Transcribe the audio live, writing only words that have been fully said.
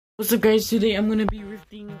What's up, guys? Today I'm gonna be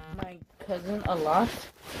riffing my cousin a lot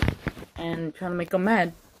and trying to make him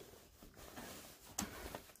mad.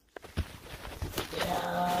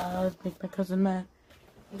 Yeah, let's make my cousin mad.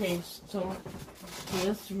 Okay, so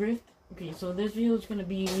let's riff. Okay, so this video is gonna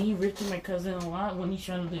be me riffing my cousin a lot when he's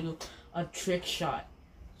trying to do a trick shot.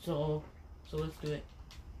 So let's do it.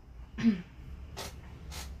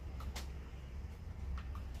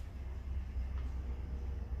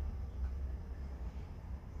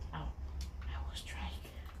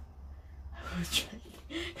 I was trying.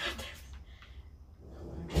 God damn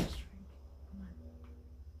it.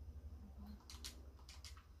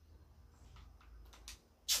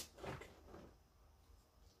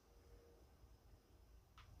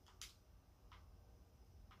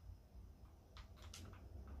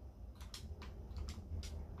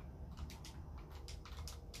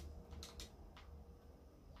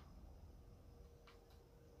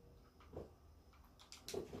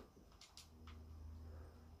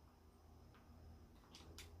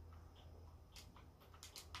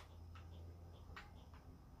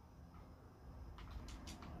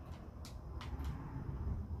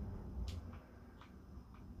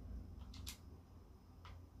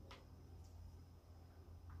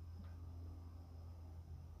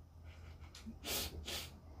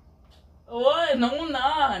 What? No,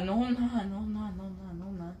 not.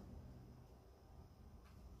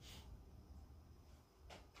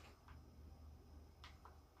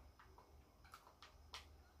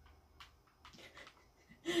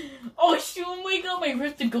 Oh shoot, oh my god, my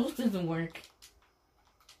Rift the Ghost doesn't work.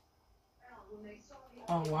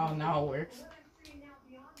 Oh wow, now it works.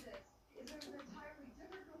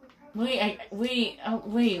 Wait,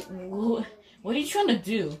 what are you trying to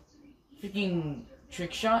do? Freaking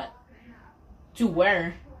trick shot? To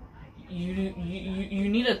where? You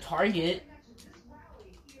need a target.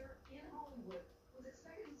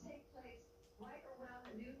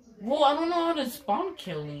 Well, I don't know how to spawn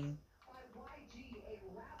killing.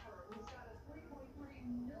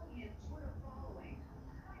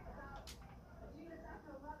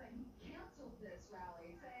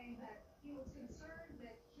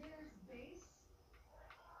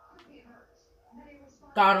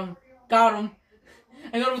 Got him.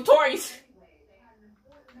 I got him twice.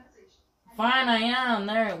 Fine, I am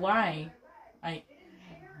there. Why? I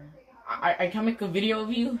can make a video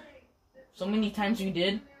of you. So many times you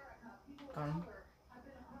did. Got him.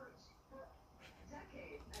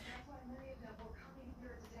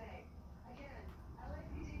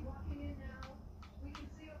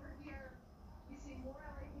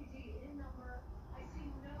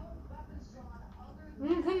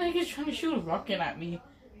 Who the heck is trying to shoot a rocket at me?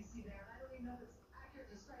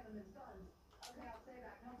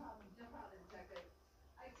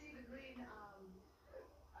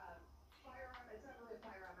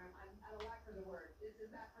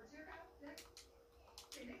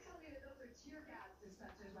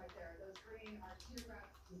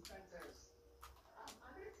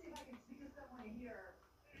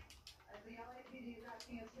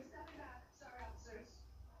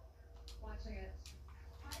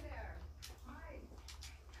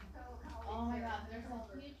 Oh my god, there's a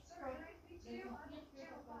huge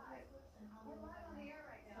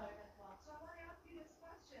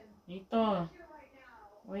Nito,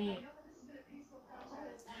 wait.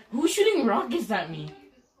 Who's shooting rockets at me?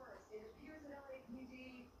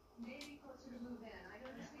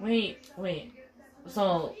 Wait.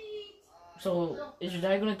 So is your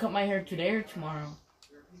dad gonna cut my hair today or tomorrow?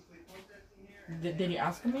 Did he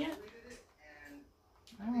ask him yet?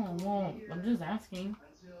 Oh, well, I'm just asking.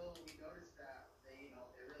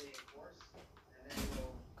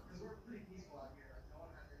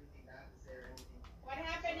 What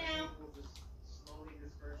happened now?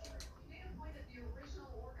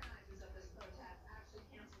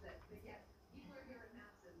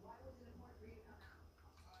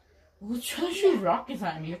 Who's trying to shoot rockets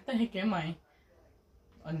at me? What the heck am I?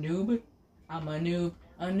 A noob? I'm a noob.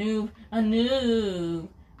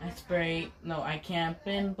 I spray. No, I camp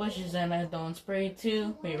in bushes and I don't spray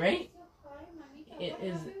too. Wait, right? It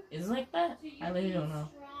is like that? I literally don't know.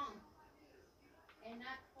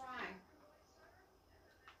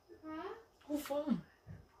 Oh, fun.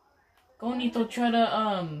 Go, Nito, try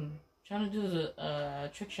to do the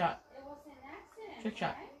trick shot. Trick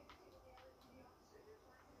shot.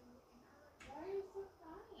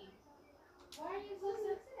 Why are you so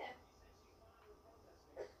sensitive?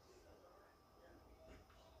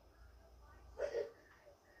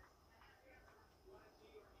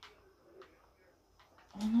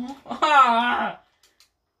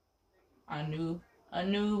 A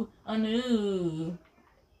noob.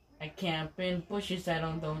 camping, bushes that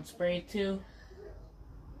don't spray to.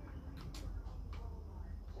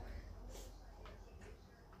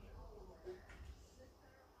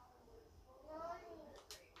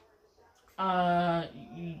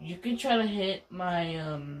 You can try to hit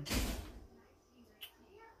my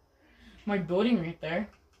my building right there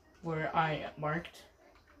where I marked.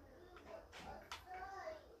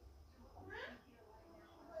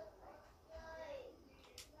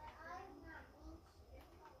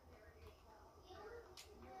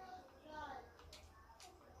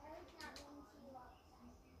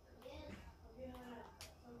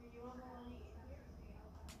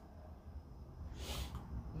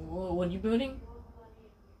 What are you building?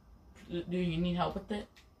 Do you need help with it?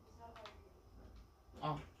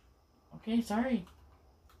 Oh, okay, sorry.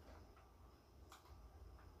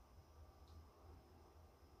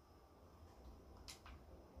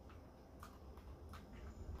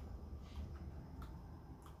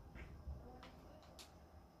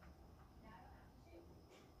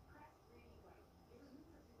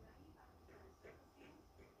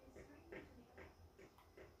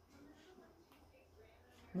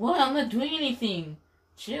 What? I'm not doing anything.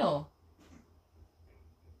 Chill.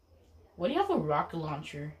 What do you have a rocket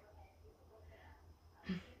launcher?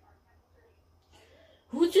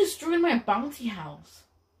 Who just destroyed my bouncy house?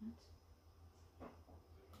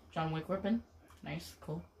 John Wick weapon. Nice,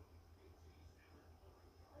 cool.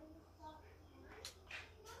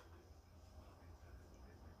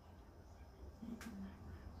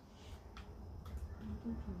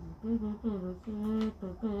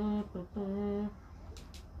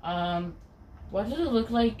 What does it look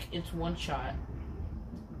like? It's one shot.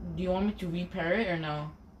 Do you want me to repair it or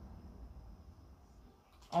no?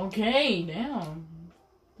 Okay, damn.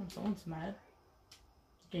 Someone's mad.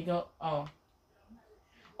 Okay, go. Oh.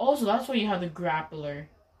 Oh, so that's why you have the grappler.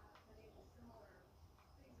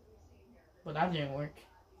 But that didn't work.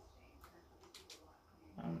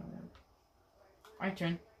 I don't know. My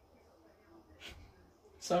turn.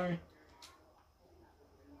 Sorry.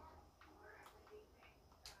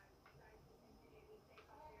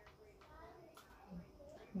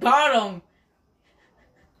 Got him!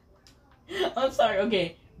 I'm sorry,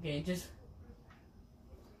 okay. Okay, just...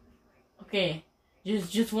 Okay.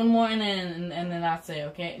 Just one more and then that's it,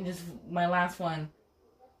 okay? Just my last one.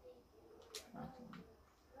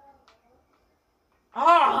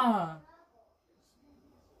 Ah!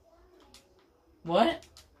 What?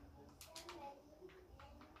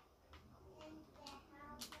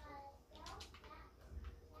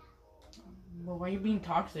 But why are you being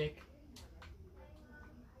toxic?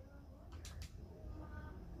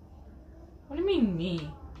 What do you mean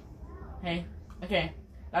me? Hey, okay,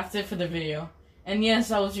 that's it for the video. And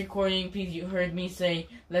yes, I was recording because you heard me say,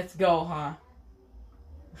 let's go, huh?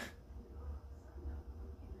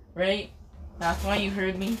 Right? That's why you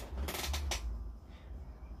heard me?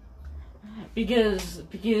 Because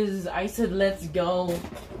I said, let's go.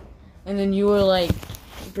 And then you were like,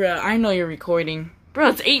 bruh, I know you're recording. Bro,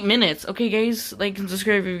 it's 8 minutes. Okay, guys, like and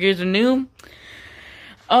subscribe if you guys are new.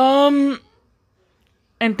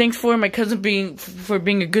 And thanks for my cousin being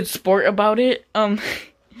a good sport about it.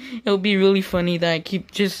 It'll be really funny that I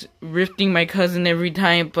keep just riffing my cousin every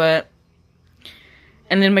time,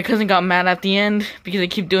 and then my cousin got mad at the end because I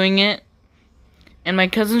keep doing it. And my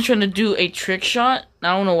cousin's trying to do a trick shot.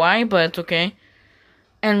 I don't know why, but it's okay.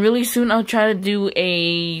 And really soon I'll try to do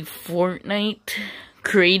a Fortnite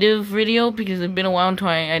creative video because it's been a while until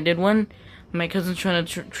I did one. My cousin's trying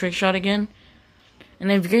to trick shot again.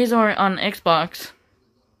 And if you guys are on Xbox,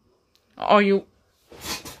 are you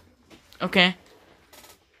okay?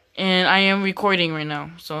 And I am recording right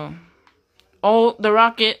now, so oh, the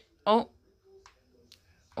rocket. Oh,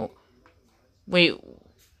 wait,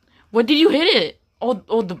 what did you hit it?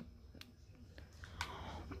 Oh, the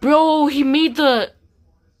bro, he made the.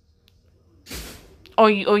 Oh,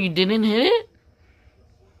 you didn't hit it?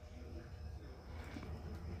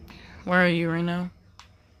 Where are you right now?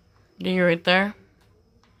 You're right there.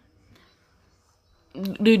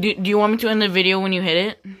 Do you want me to end the video when you hit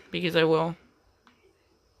it? Because I will.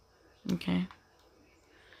 Okay.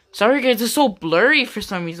 Sorry guys, it's so blurry for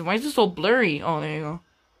some reason. Why is it so blurry? Oh, there you go. What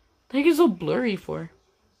the heck is so blurry for?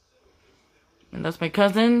 And that's my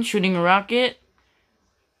cousin shooting a rocket.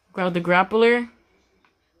 Grab the grappler.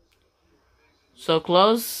 So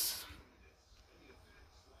close.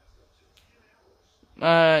 Do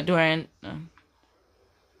I...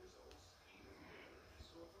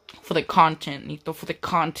 for the content, Nito, for the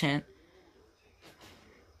content.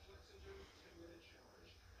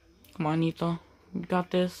 Come on, Nito. You got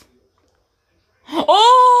this.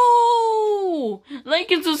 Oh!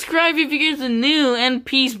 Like and subscribe if you guys are new, and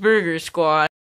peace, Burger Squad.